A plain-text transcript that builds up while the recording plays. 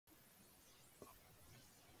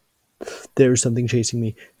There's something chasing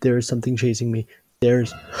me. There's something chasing me.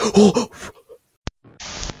 There's... Oh!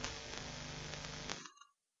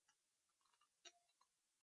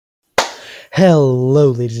 Hello,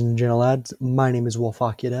 ladies and gentlemen. My name is Wolf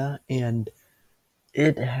Akira, and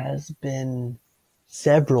it has been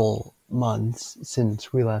several months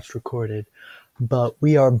since we last recorded, but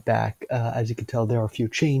we are back. As you can tell, there are a few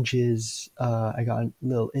changes. I got a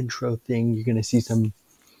little intro thing. You're going to see some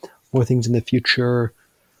more things in the future.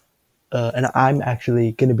 And I'm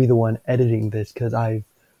actually going to be the one editing this because I've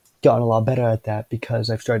gotten a lot better at that because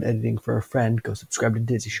I've started editing for a friend. Go subscribe to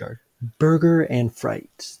Dizzy Shard. Burger and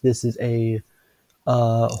Frights. This is a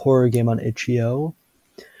horror game on itch.io.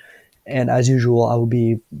 And as usual, I will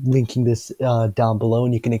be linking this down below,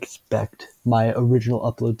 and you can expect my original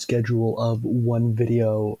upload schedule of one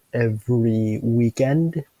video every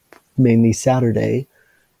weekend, mainly Saturday.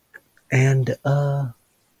 And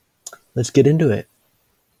let's get into it.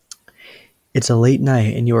 It's a late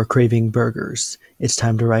night and you are craving burgers. It's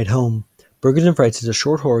time to ride home. Burgers and Frights is a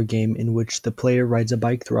short horror game in which the player rides a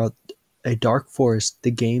bike throughout a dark forest.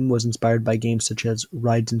 The game was inspired by games such as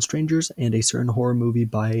Rides and Strangers and a certain horror movie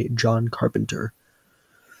by John Carpenter.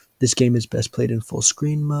 This game is best played in full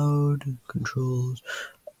screen mode. Controls.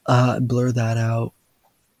 Blur that out.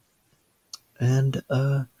 And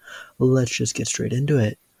let's just get straight into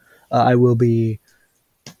it. I will be,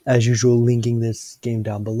 as usual, linking this game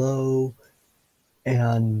down below.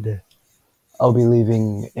 And I'll be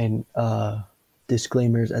leaving in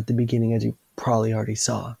disclaimers at the beginning, as you probably already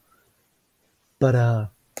saw. But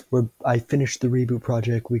I finished the reboot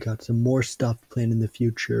project. We got some more stuff planned in the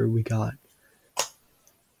future. We got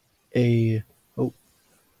a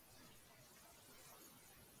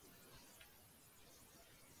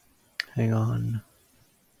hang on.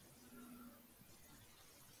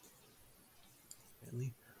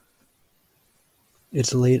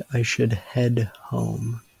 It's late. I should head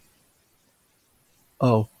home.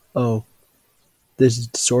 Oh, this is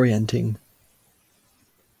disorienting.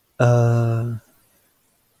 So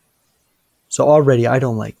already I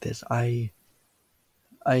don't like this. I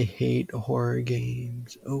hate horror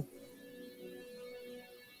games. Oh.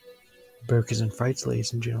 Burgers and Frights,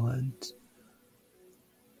 ladies and gentlemen.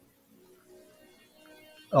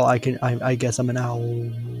 Oh, I guess I'm an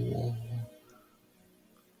owl.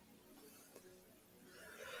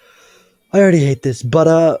 I already hate this,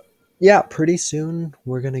 but yeah, pretty soon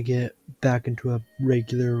we're gonna get back into a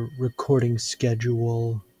regular recording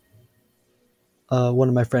schedule. One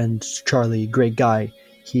of my friends, Charlie, great guy,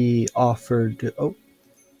 he offered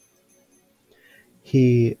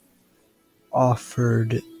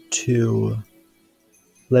to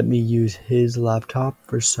let me use his laptop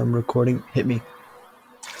for some recording. Hit me.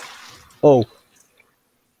 Oh.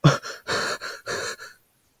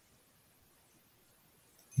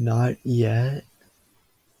 Not yet.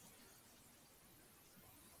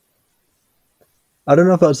 I don't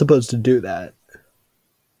know if I was supposed to do that.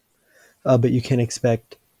 But you can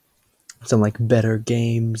expect some better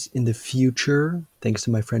games in the future, thanks to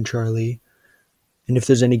my friend Charlie. And if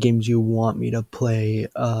there's any games you want me to play,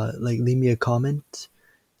 leave me a comment,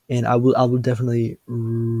 and I will definitely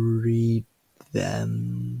read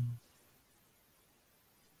them.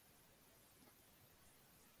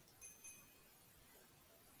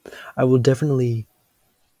 I will definitely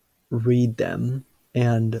read them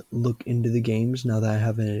and look into the games now that I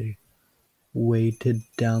have a way to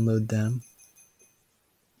download them.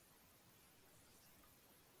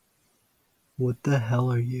 What the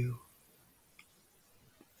hell are you?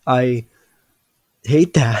 I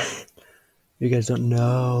hate that. You guys don't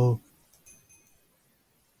know.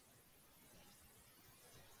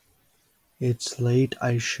 It's late.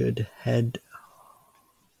 I should head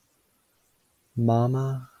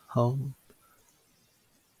Mama home.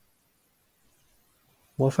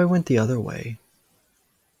 What if I went the other way?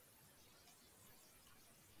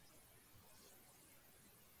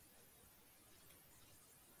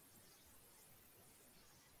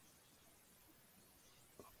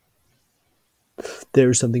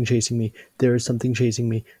 There's something chasing me. There's something chasing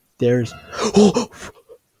me. There's... Oh!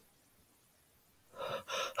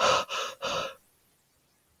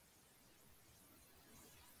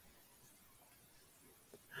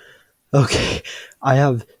 Okay, I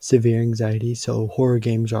have severe anxiety, so horror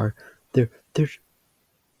games are... There's...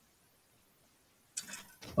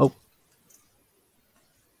 Oh.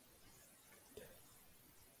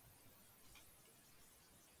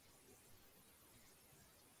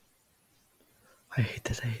 I hate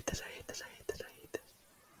this, I hate this, I hate this, I hate this, I hate this.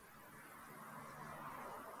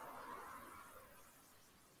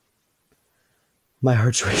 My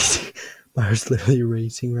heart's racing. My heart's literally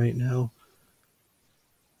racing right now.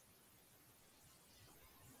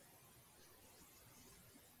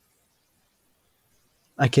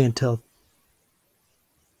 I can't tell.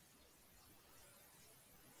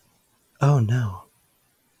 Oh no.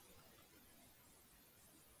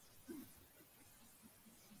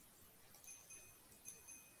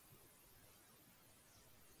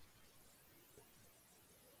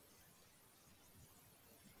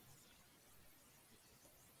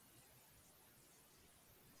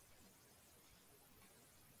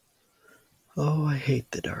 Oh, I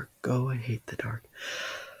hate the dark. Oh, I hate the dark.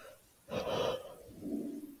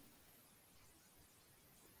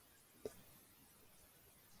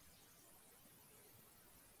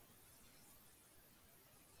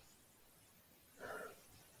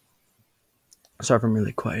 Sorry if I'm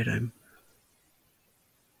really quiet. I'm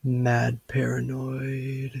mad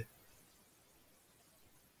paranoid.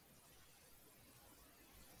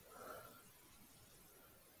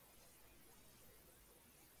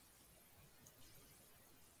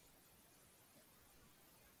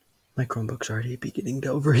 My Chromebook's already beginning to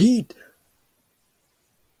overheat.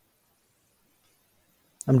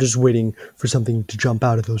 I'm just waiting for something to jump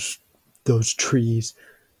out of those trees.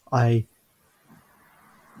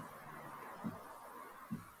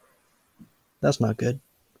 That's not good.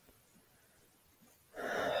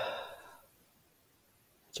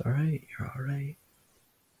 It's alright, you're alright.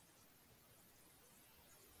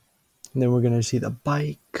 And then we're gonna see the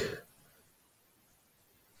bike.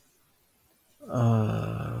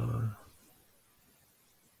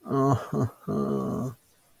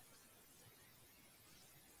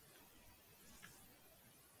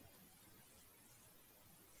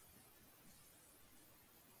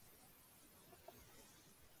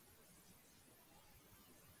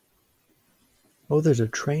 Oh, there's a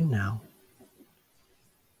train now.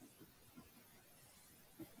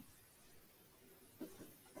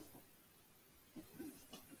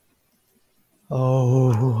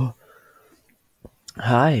 Oh.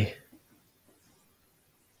 Hi.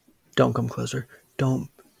 Don't come closer. Don't.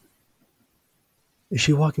 Is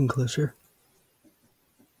she walking closer?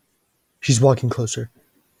 She's walking closer.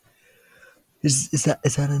 Is that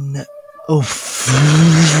a net?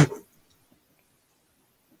 Oh.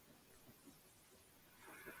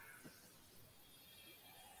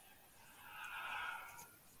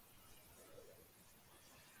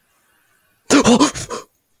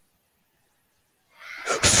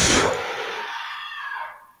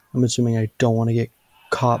 I'm assuming I don't want to get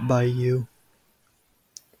caught by you.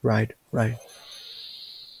 Right.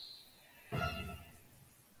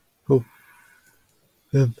 Oh.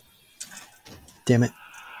 Damn it.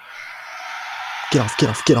 Get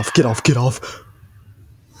off.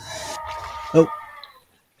 Oh.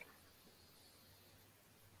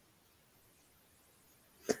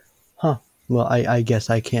 Huh. Well, I guess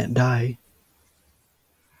I can't die.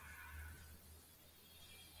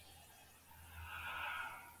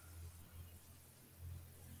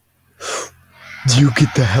 You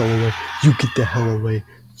get the hell away. You get the hell away.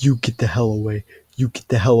 You get the hell away. You get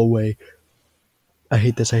the hell away. I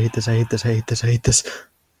hate this. I hate this. I hate this. I hate this. I hate this.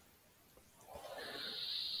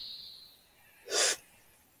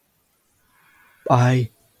 I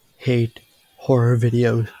hate horror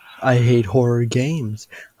videos. I hate horror games.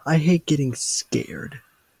 I hate getting scared.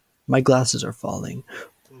 My glasses are falling.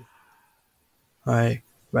 Alright,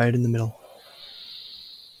 right in the middle.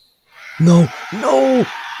 No!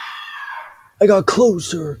 I got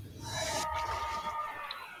closer.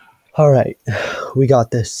 Alright, we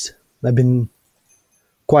got this. I've been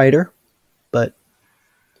quieter, but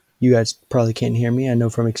you guys probably can't hear me. I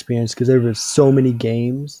know from experience because there were so many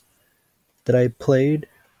games that I played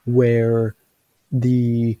where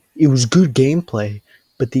it was good gameplay,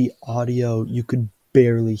 but the audio, you could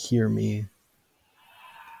barely hear me.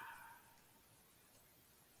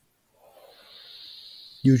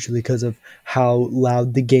 Usually because of how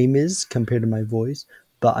loud the game is compared to my voice,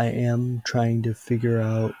 but I am trying to figure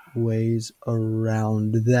out ways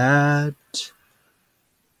around that.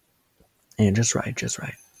 And just right.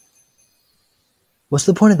 What's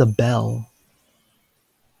the point of the bell?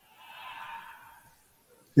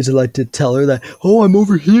 Is it like to tell her that, oh, I'm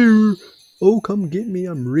over here. Oh, come get me.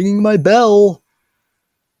 I'm ringing my bell.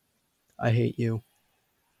 I hate you.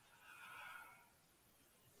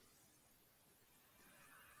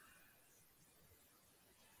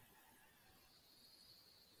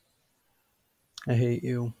 I hate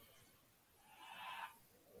you.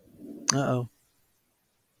 Uh-oh.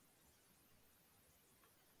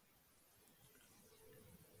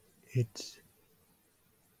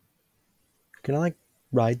 Can I, like,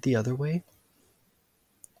 ride the other way?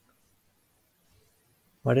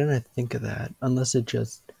 Why didn't I think of that? Unless it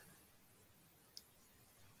just...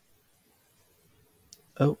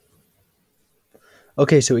 Oh.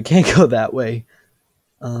 Okay, so it can't go that way.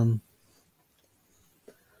 Um,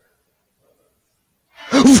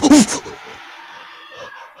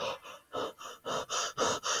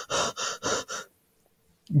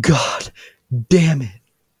 God damn it.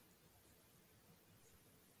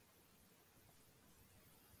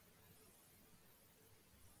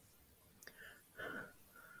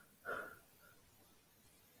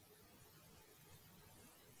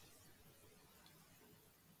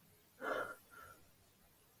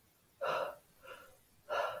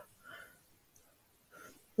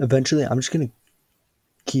 Eventually, I'm just gonna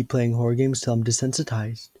keep playing horror games till I'm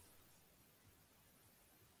desensitized.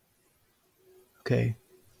 Okay,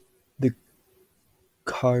 the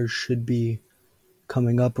car should be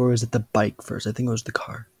coming up, or is it the bike first? I think it was the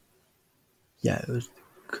car. Yeah, it was.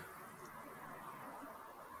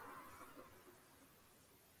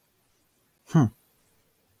 Hmm.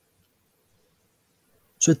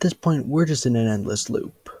 So at this point, we're just in an endless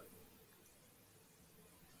loop.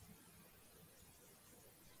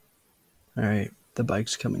 Alright, the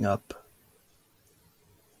bike's coming up.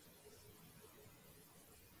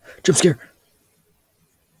 Jump scare!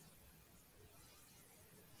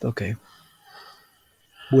 Okay.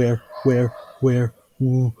 Where? What?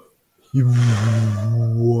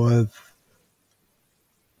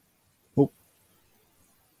 Oh,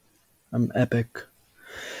 I'm epic.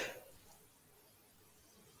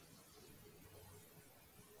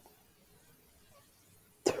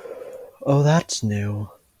 Oh, that's new.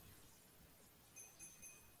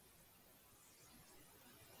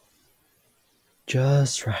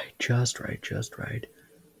 Just right, just right, just right.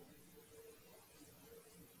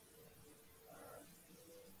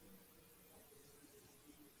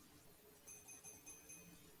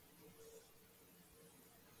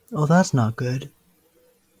 Oh, that's not good.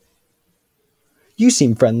 You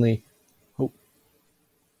seem friendly. Oh,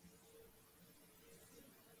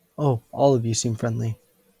 oh, all of you seem friendly.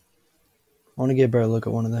 I want to get a better look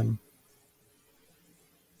at one of them.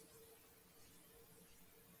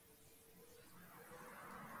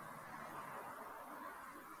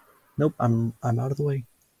 Nope, I'm out of the way.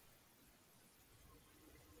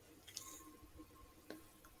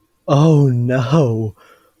 Oh no.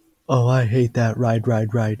 Oh, I hate that.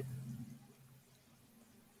 Ride.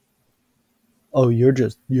 Oh, you're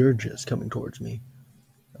just coming towards me.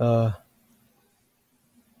 Uh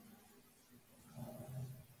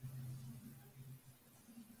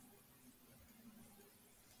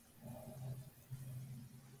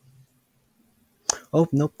oh,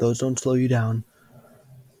 nope, those don't slow you down.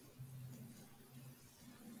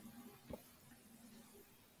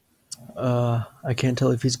 I can't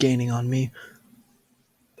tell if he's gaining on me.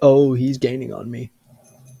 Oh, he's gaining on me.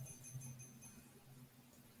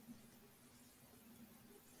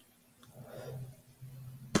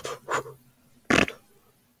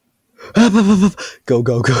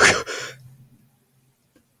 Go.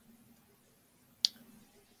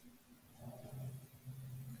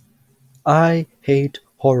 I hate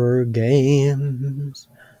horror games.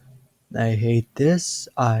 I hate this.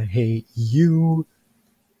 I hate you.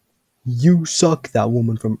 You suck. That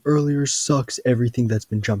woman from earlier sucks. Everything that's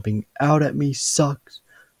been jumping out at me sucks.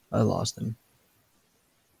 I lost him.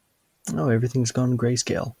 Oh, everything's gone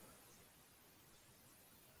grayscale.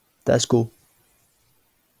 That's cool.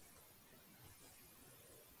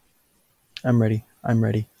 I'm ready. I'm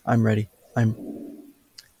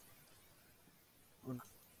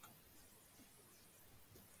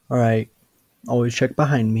alright. Always check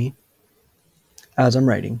behind me as I'm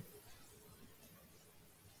writing.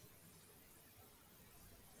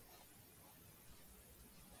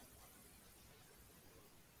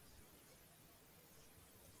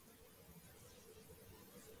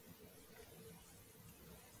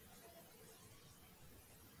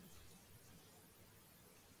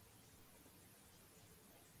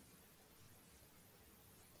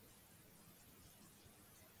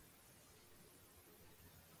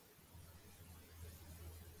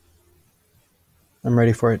 I'm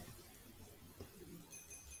ready for it.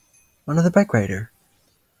 Another bike rider.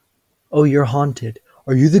 Oh, you're haunted.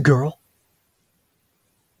 Are you the girl?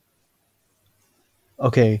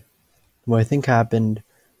 Okay, what I think happened,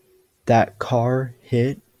 that car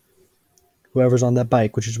hit whoever's on that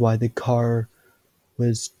bike, which is why the car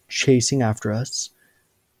was chasing after us.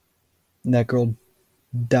 And that girl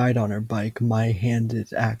died on her bike. My hand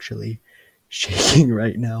is actually shaking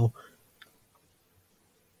right now.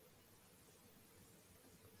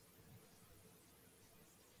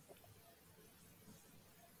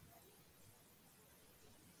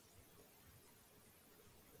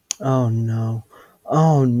 Oh no.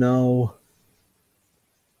 Oh no.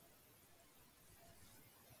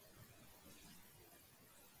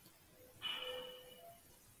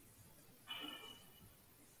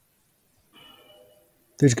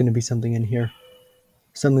 There's gonna be something in here.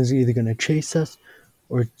 Something's either gonna chase us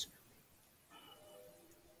or it's...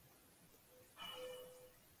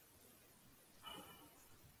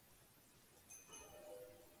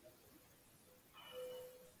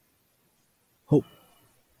 Oh.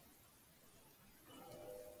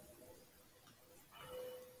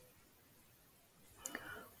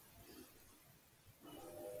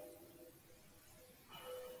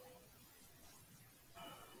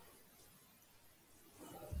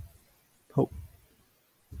 Oh.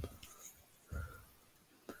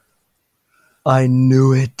 I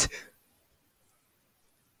knew it.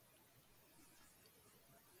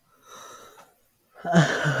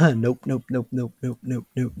 Nope, nope, nope, nope, nope, nope,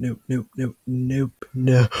 nope, nope, nope, nope, nope,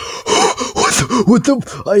 no. What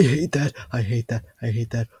the? I hate that. I hate that. I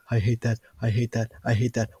hate that. I hate that. I hate that. I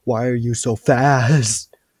hate that. Why are you so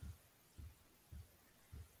fast?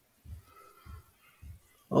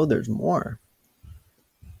 Oh, there's more.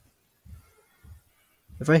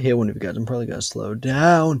 If I hit one of you guys, I'm probably gonna slow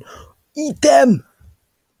down. Eat them!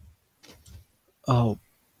 Oh,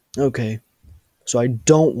 okay. So I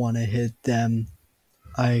don't want to hit them.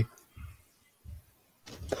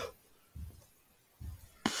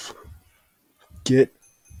 Get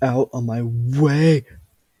out of my way.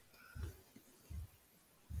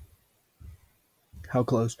 How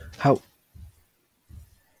close? How?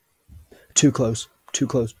 Too close. Too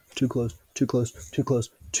close. Too close. Too close. Too close.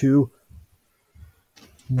 Too.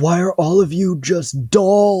 Why are all of you just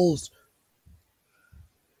dolls?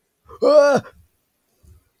 Ah!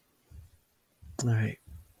 Alright.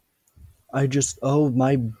 Oh,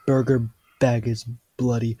 my burger bag is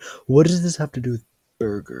bloody. What does this have to do with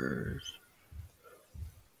burgers?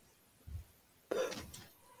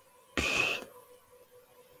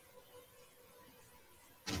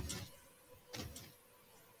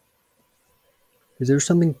 Is there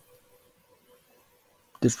something?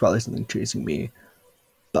 There's probably something chasing me,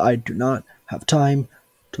 but I do not have time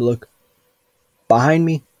to look behind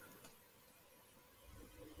me.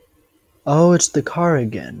 Oh, it's the car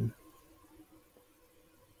again.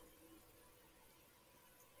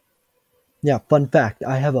 Yeah, fun fact,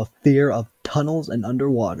 I have a fear of tunnels and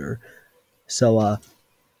underwater. So,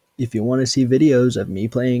 if you want to see videos of me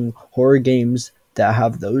playing horror games that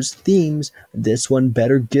have those themes, this one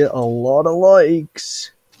better get a lot of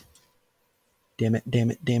likes. Damn it,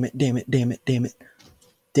 damn it, damn it, damn it, damn it, damn it,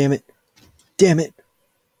 damn it, damn it.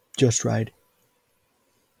 Just ride.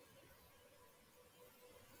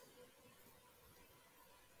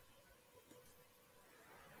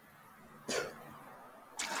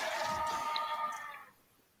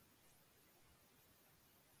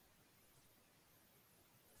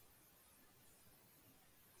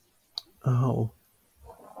 Oh.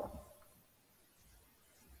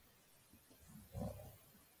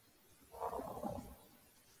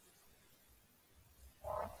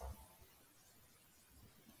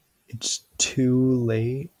 It's too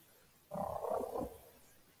late.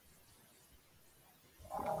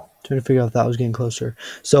 Trying to figure out if that was getting closer.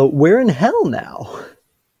 So we're in hell now.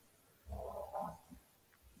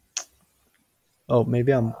 Oh,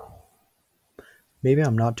 maybe I'm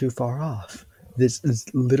not too far off. This is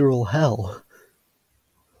literal hell.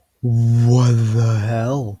 What the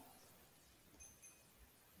hell?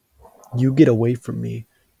 You get away from me.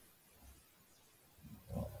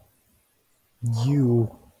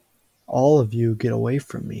 All of you get away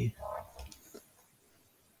from me.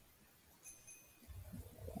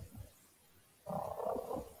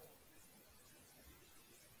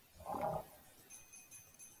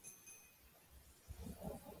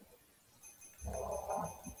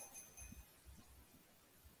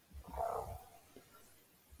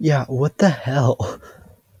 Yeah, what the hell?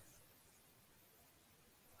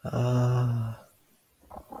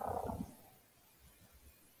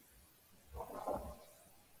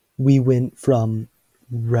 We went from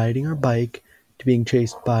riding our bike to being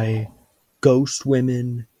chased by ghost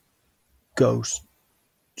women, ghost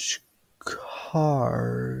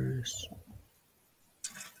cars.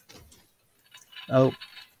 Oh.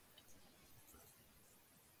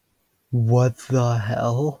 What the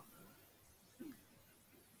hell?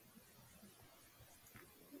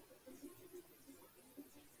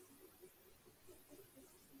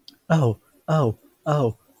 Oh, oh,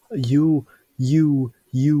 oh. You.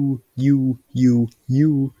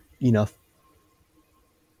 Enough.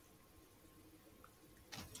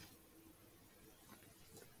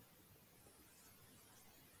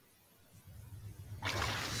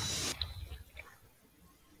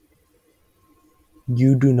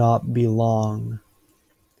 You do not belong.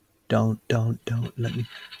 Don't let me.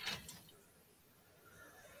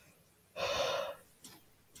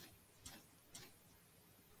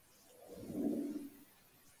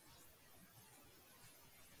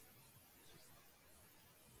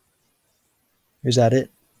 Is that it?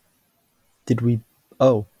 Did we?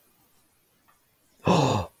 Oh.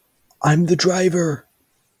 I'm the driver.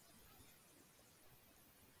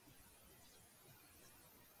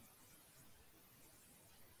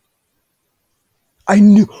 I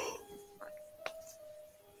knew.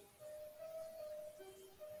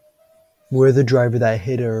 We're the driver that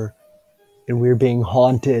hit her, and we're being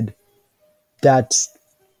haunted. That's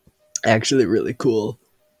actually really cool.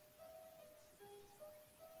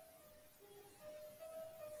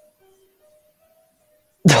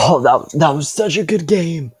 Oh, that was such a good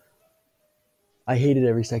game. I hated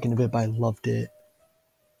every second of it, but I loved it.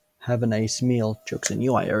 Have a nice meal. Joke's on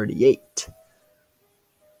you, I already ate.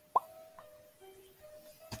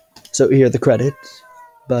 So here are the credits.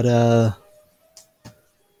 But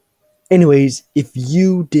anyways, if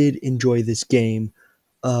you did enjoy this game,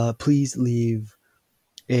 please leave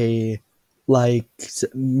a like,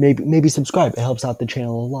 maybe subscribe. It helps out the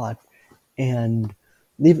channel a lot. And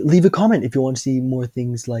leave a comment if you want to see more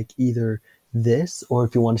things like either this, or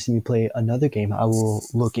if you want to see me play another game. I will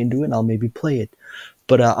look into it and I'll maybe play it.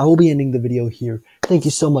 But I will be ending the video here. Thank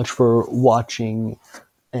you so much for watching.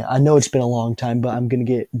 I know it's been a long time, but I'm gonna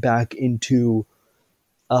get back into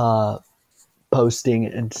posting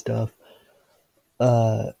and stuff.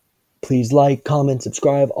 Please like, comment,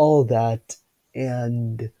 subscribe, all of that.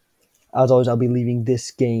 And as always, I'll be leaving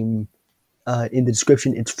this game in the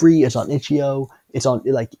description. It's free. It's on itch.io. It's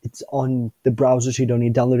on the browser, so you don't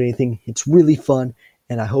need to download anything. It's really fun,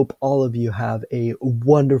 and I hope all of you have a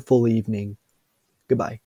wonderful evening.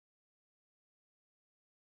 Goodbye.